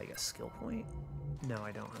a skill point? No,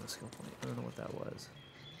 I don't have a skill point. I don't know what that was.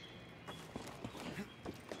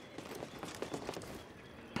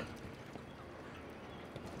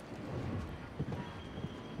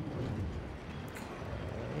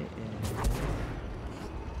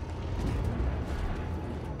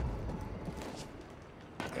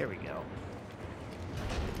 There we go.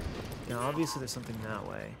 Now, obviously there's something that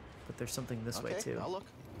way, but there's something this way too. I'll look.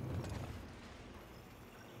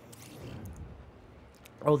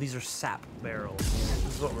 Oh, these are sap barrels.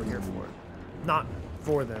 This is what we're here for. Not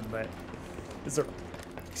for them, but this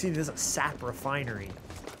is a sap refinery.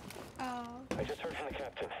 Oh. I just heard from the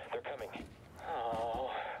captain. They're coming. Oh,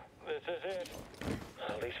 this is it.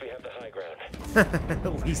 At least we have the high ground.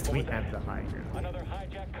 At least we have the high ground. Another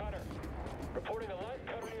hijacked cutter. Reporting a light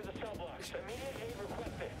cutter near the cell blocks. Immediate aid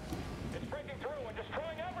requested. It's breaking through and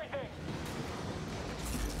destroying everything.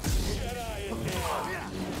 Jedi is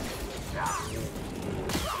dead.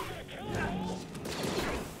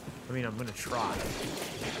 I mean, I'm gonna try.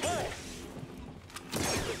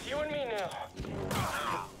 It's you and me now.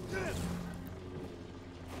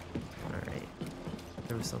 Alright.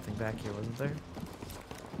 There was something back here, wasn't there?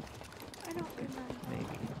 I don't remember.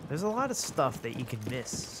 Maybe. There's a lot of stuff that you can miss,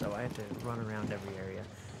 so I have to run around every area.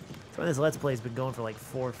 So this Let's Play has been going for like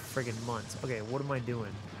 4 friggin' months. Okay, what am I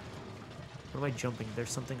doing? What am I jumping? There's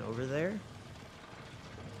something over there?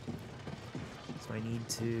 So I need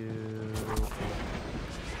to...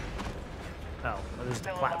 Oh, there's the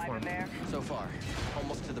platform. So far,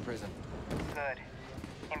 almost to the prison. Good.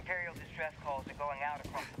 Imperial distress calls are going out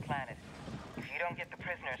across the planet. If you don't get the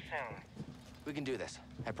prisoners soon... We can do this.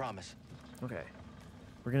 I promise. Okay.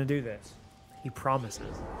 We're gonna do this. He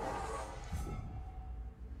promises.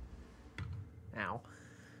 Ow.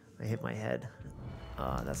 I hit my head.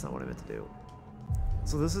 That's not what I meant to do.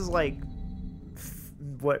 So this is like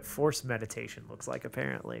what force meditation looks like,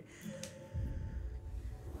 apparently.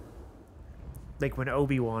 Like when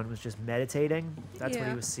Obi-Wan was just meditating, that's what he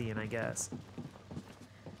Yeah. was seeing, I guess.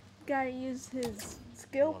 Gotta use his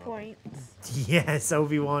skill points. Yes,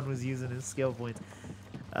 Obi-Wan was using his skill points.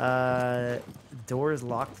 Door is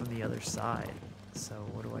locked from the other side. So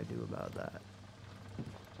what do I do about that?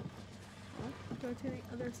 Go to the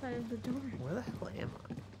other side of the door. Where the hell am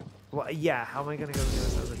I? Well, yeah, how am I gonna go to the other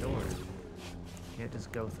side of the door? Can't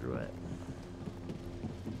just go through it.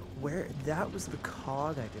 Where? That was the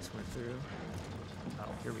cog I just went through.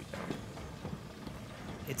 Oh, here we go.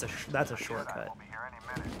 It's that's a shortcut. Will be here any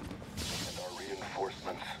minute. And our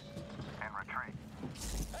reinforcements. And retreat.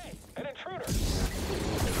 Hey, an intruder!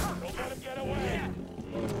 Don't let him get away!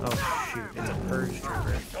 Oh shoot, it's a purge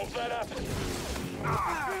trooper. Don't let up!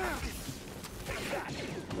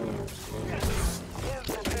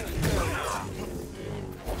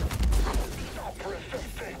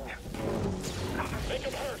 Make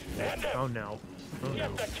him hurt! Stand up! Oh no. Oh no.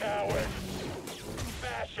 Get the coward!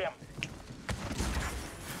 Bash him!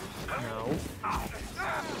 No.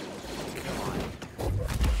 Come on.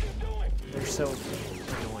 They're so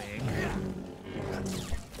annoying.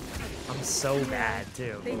 I'm so bad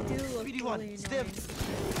too. They do look really annoying.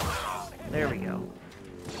 There we go.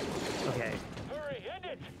 Okay. Hurry, end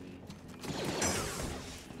it!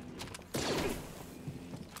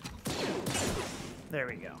 There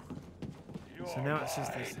we go. So now it's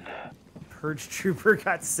just this purge trooper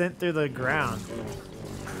got sent through the ground.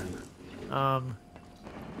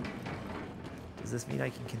 Does this mean I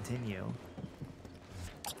can continue?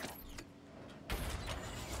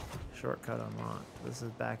 Shortcut unlocked. This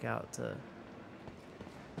is back out to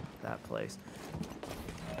that place.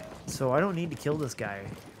 So I don't need to kill this guy,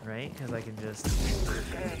 right? Because I can just...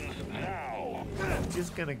 I'm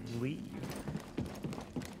just gonna leave.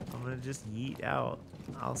 I'm gonna just yeet out.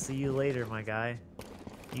 I'll see you later, my guy.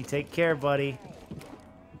 You take care, buddy.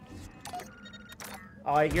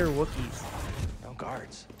 Oh, I hear Wookiees. No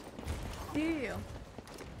guards. Do you?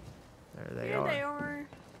 There they Here are. they are.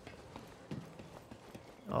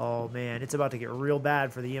 Oh man, it's about to get real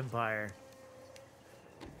bad for the Empire.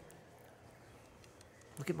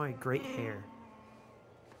 Look at my great hair.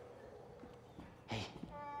 Hey,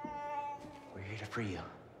 we're here to free you.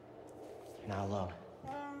 You're not alone.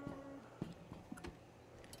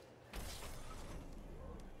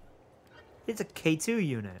 It's a K2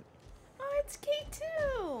 unit. Oh, it's K2.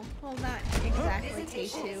 Well, not exactly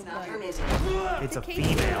K2, but It's a K2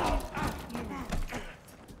 female. unit.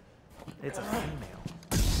 It's a female.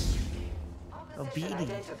 A beanie.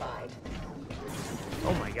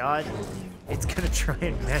 Oh my god. It's gonna try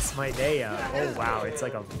and mess my day up. Oh wow, it's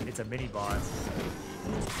like it's a mini boss.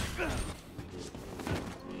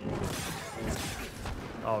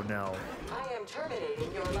 Oh no. I am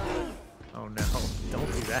terminating your life. Oh no.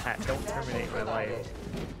 Don't do that. Don't terminate my life.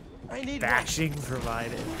 I need Bashing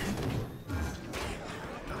provided.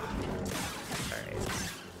 Alright.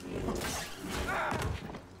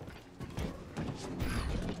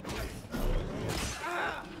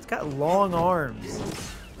 It's got long arms.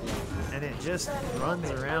 And it just runs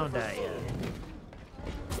around at you.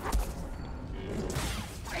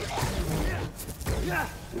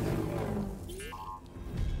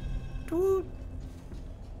 Dude.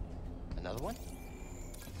 Another one?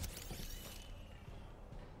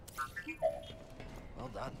 Well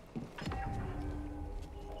done.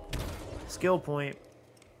 Skill point.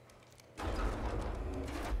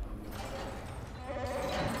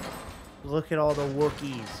 Look at all the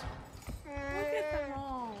Wookiees. Look at them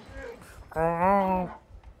all.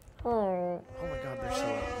 Oh my god, they're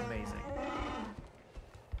so amazing.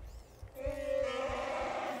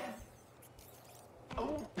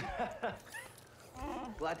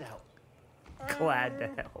 Glad to help. Glad to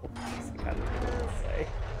help. Say.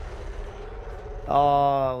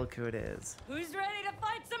 Oh, look who it is. Who's ready to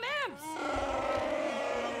fight some imps?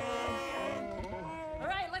 All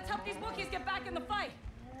right, let's help these Wookiees get back in the fight.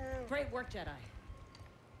 Great work, Jedi.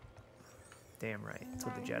 Damn right. That's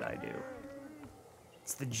what the Jedi do.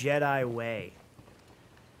 It's the Jedi way.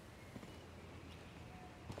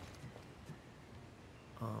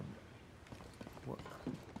 What?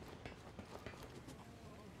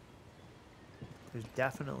 There's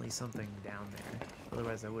definitely something down there.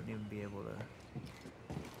 Otherwise, I wouldn't even be able to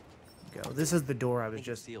go. This is the door I was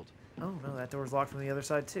just... sealed. Oh, no, that door's locked from the other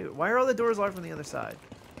side, too. Why are all the doors locked from the other side?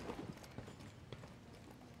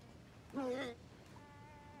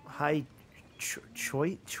 Hi...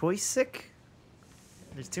 Choisick?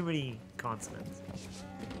 There's too many consonants.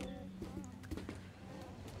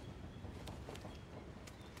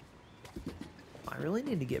 I really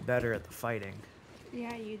need to get better at the fighting.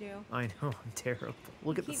 Yeah, you do. I know, I'm terrible.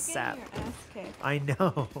 Look at the Keep sap. getting your ass kicked. I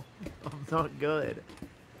know. I'm not good.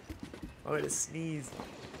 I'm gonna sneeze.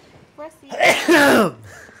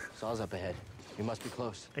 Saw's up ahead. We must be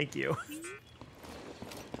close. Thank you.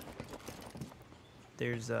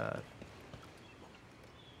 There's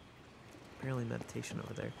apparently meditation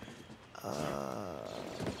over there.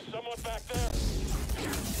 Someone back there.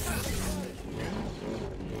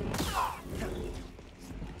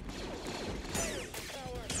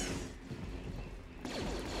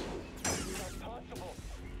 Not possible.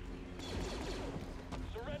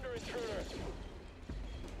 Surrender, intruder.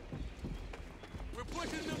 We're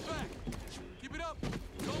pushing them back. Keep it up.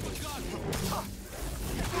 Go with God.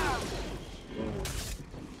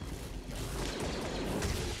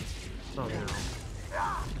 Oh no.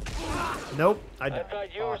 Nope. I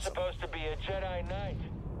thought you were supposed to be a Jedi Knight.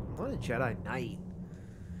 What a Jedi Knight.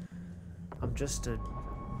 I'm just a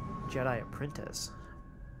Jedi apprentice.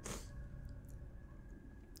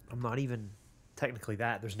 I'm not even technically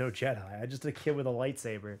that. There's no Jedi. I'm just a kid with a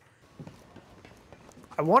lightsaber.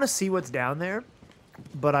 I want to see what's down there,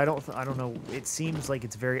 but I don't know. It seems like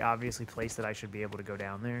it's very obviously placed that I should be able to go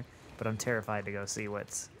down there, but I'm terrified to go see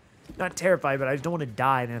what's... Not terrified, but I just don't want to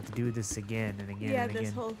die and have to do this again and again and again. Yeah,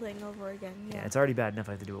 this whole thing over again. Yeah, it's already bad enough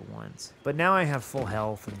I have to do it once. But now I have full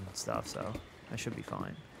health and stuff, so I should be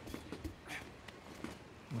fine.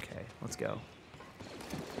 Okay, let's go.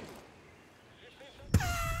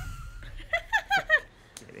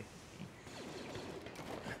 Kidding.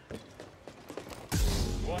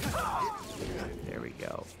 There we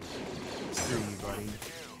go. Screw you, buddy.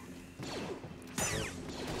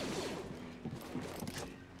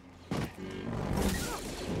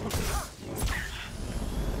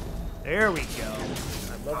 There we go.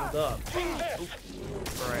 I leveled up.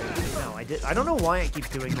 Right. No, I did. I don't know why it keeps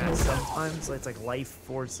doing that sometimes. It's like life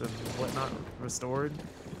force and whatnot restored.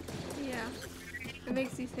 Yeah. It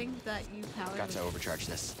makes you think that you powered Got to overcharge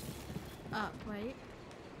this. up, right?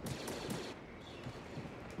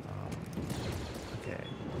 Okay.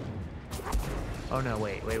 Oh no,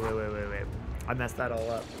 wait. I messed that all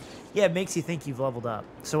up. Yeah, it makes you think you've leveled up.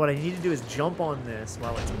 So what I need to do is jump on this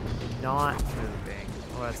while it's not moving.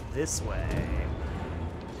 Well, that's this way.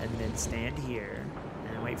 And then stand here.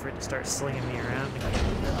 And wait for it to start slinging me around.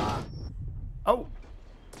 Oh!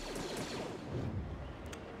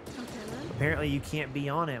 Okay, then. Apparently you can't be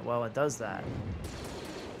on it while it does that.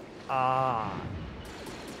 Ah.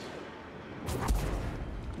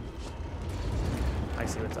 I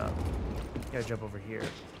see what's up. You gotta jump over here.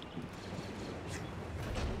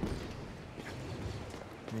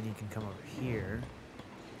 And then you can come over here.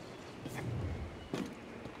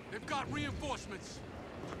 They've got reinforcements.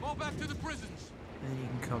 All back to the prisons. And then you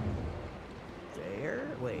can come there?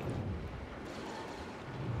 Wait.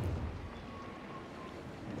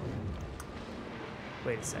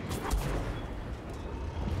 Wait a second.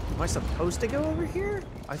 Am I supposed to go over here?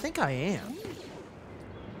 I think I am.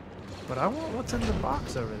 But I want what's in the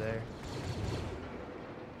box over there.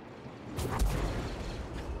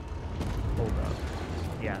 Hold up.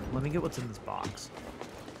 Yeah, let me get what's in this box.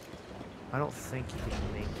 I don't think you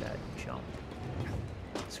can make that jump.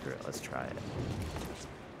 Screw it, let's try it.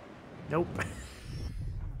 Nope.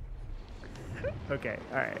 Okay,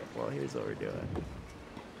 alright, well here's what we're doing.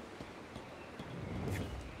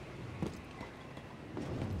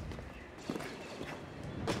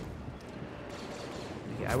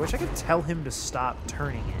 Okay, I wish I could tell him to stop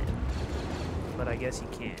turning it, but I guess you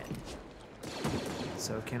can't.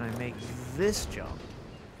 So can I make this jump?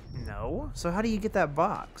 No. So how do you get that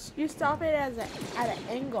box? You stop it at an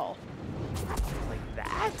angle. Like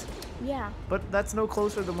that? Yeah. But that's no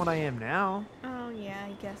closer than what I am now. Oh, yeah,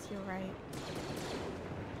 I guess you're right.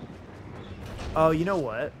 Oh, you know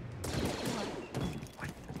what?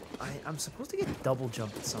 I'm supposed to get double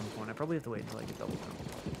jump at some point. I probably have to wait until I get double jump.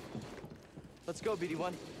 Let's go,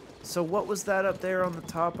 BD1. So what was that up there on the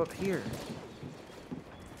top up here?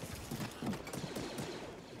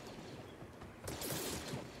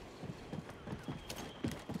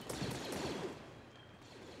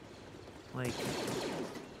 Like,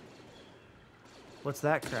 what's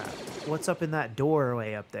that crap? What's up in that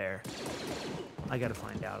doorway up there? I gotta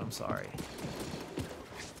find out, I'm sorry.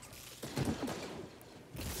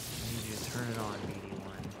 I need you to turn it on,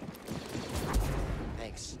 BD1.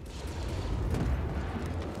 Thanks.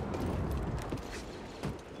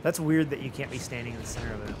 That's weird that you can't be standing in the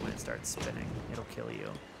center of it when it starts spinning. It'll kill you.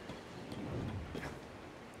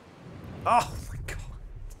 Oh my god.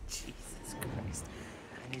 Jesus Christ.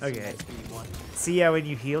 Okay. See, yeah, when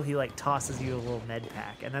you heal, he like tosses you a little med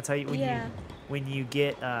pack, and that's how you when you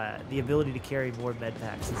get the ability to carry more med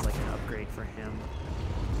packs is like an upgrade for him.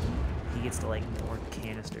 He gets to like more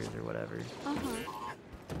canisters or whatever. Okay,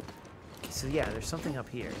 so yeah, there's something up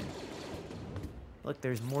here. Look,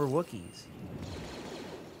 there's more Wookiees.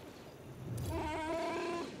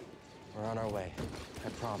 We're on our way. I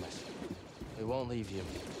promise. We won't leave you.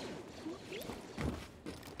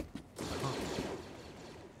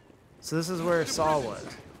 So this is where Saul was.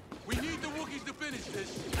 We need the Wookiees to finish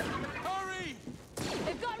this. Hurry!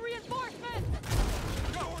 They've got reinforcements!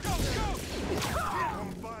 Go, go, go!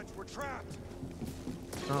 Don't budge, we're trapped.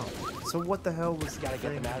 Oh, so what the hell was Gotta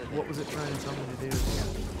get them out of there. What was it trying to tell me to do?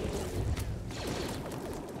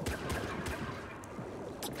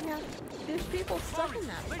 Yeah, there's people stuck in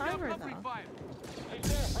that fiber though. He's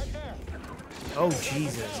there, right there. Oh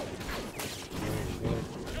Jesus!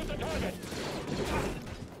 Shoot the target.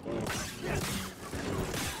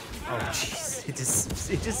 Oh jeez! It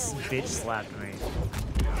just bitch slapped me.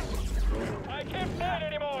 I can't fight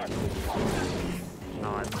anymore.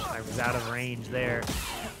 Oh, I was out of range there.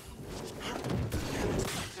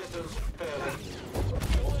 Systems failing.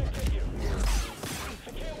 I want to get you. I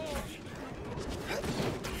can't launch.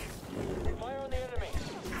 Fire on the enemy.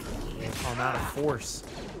 Oh, I'm out of force.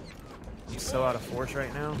 I'm so out of force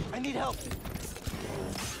right now. I need help.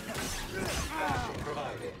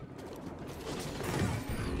 Provided.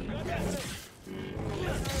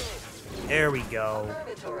 There we go.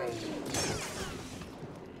 Affirmatory.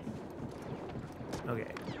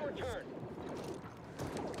 Okay. Your turn.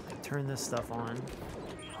 Turn this stuff on.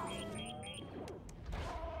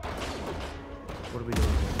 What are we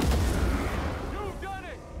doing? You've done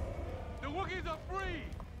it! The Wookiees are free!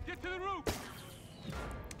 Get to the roof!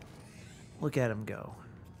 Look at him go.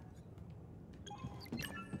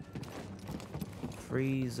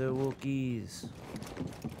 Free the Wookiees.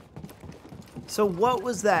 So what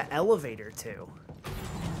was that elevator to?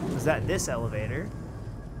 Was that this elevator?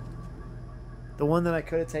 The one that I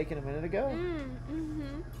could have taken a minute ago?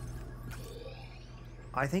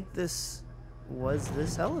 I think this was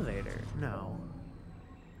this elevator. No.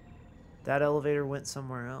 That elevator went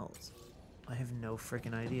somewhere else. I have no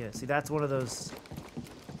freaking idea. See, that's one of those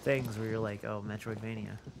things where you're like, oh,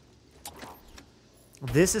 Metroidvania.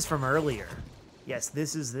 This is from earlier. Yes,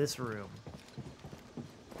 this is this room.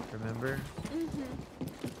 Remember?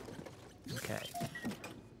 Okay.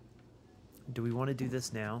 Do we want to do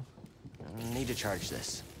this now? I need to charge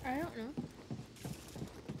this. I don't know.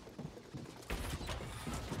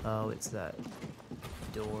 Oh, it's that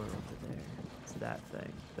door over there. It's that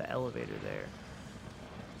thing. The elevator there.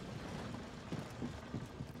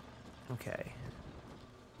 Okay.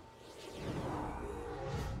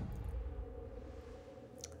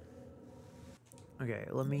 Okay,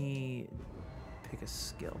 let me pick a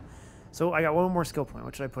skill. So I got one more skill point.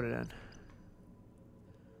 What should I put it in?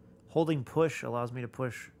 Holding push allows me to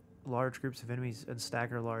push large groups of enemies and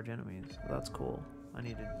stagger large enemies. Well, that's cool. I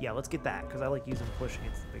need to... Yeah, let's get that, because I like using push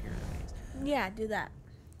against the bigger enemies. Yeah, do that.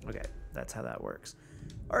 Okay, that's how that works.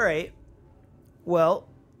 All right. Well,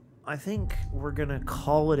 I think we're going to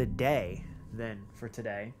call it a day then for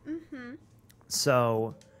today.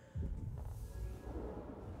 So...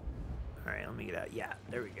 All right, let me get out. Yeah,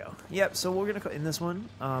 there we go. Yep, so we're going to... In this one,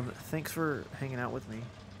 thanks for hanging out with me,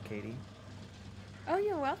 Katie. Oh,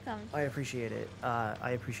 you're welcome. I appreciate it.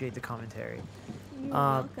 I appreciate the commentary. You're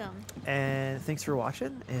welcome. And thanks for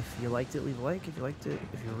watching. If you liked it, leave a like. If you liked it,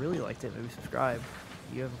 if you really liked it, maybe subscribe.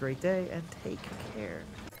 You have a great day and take care.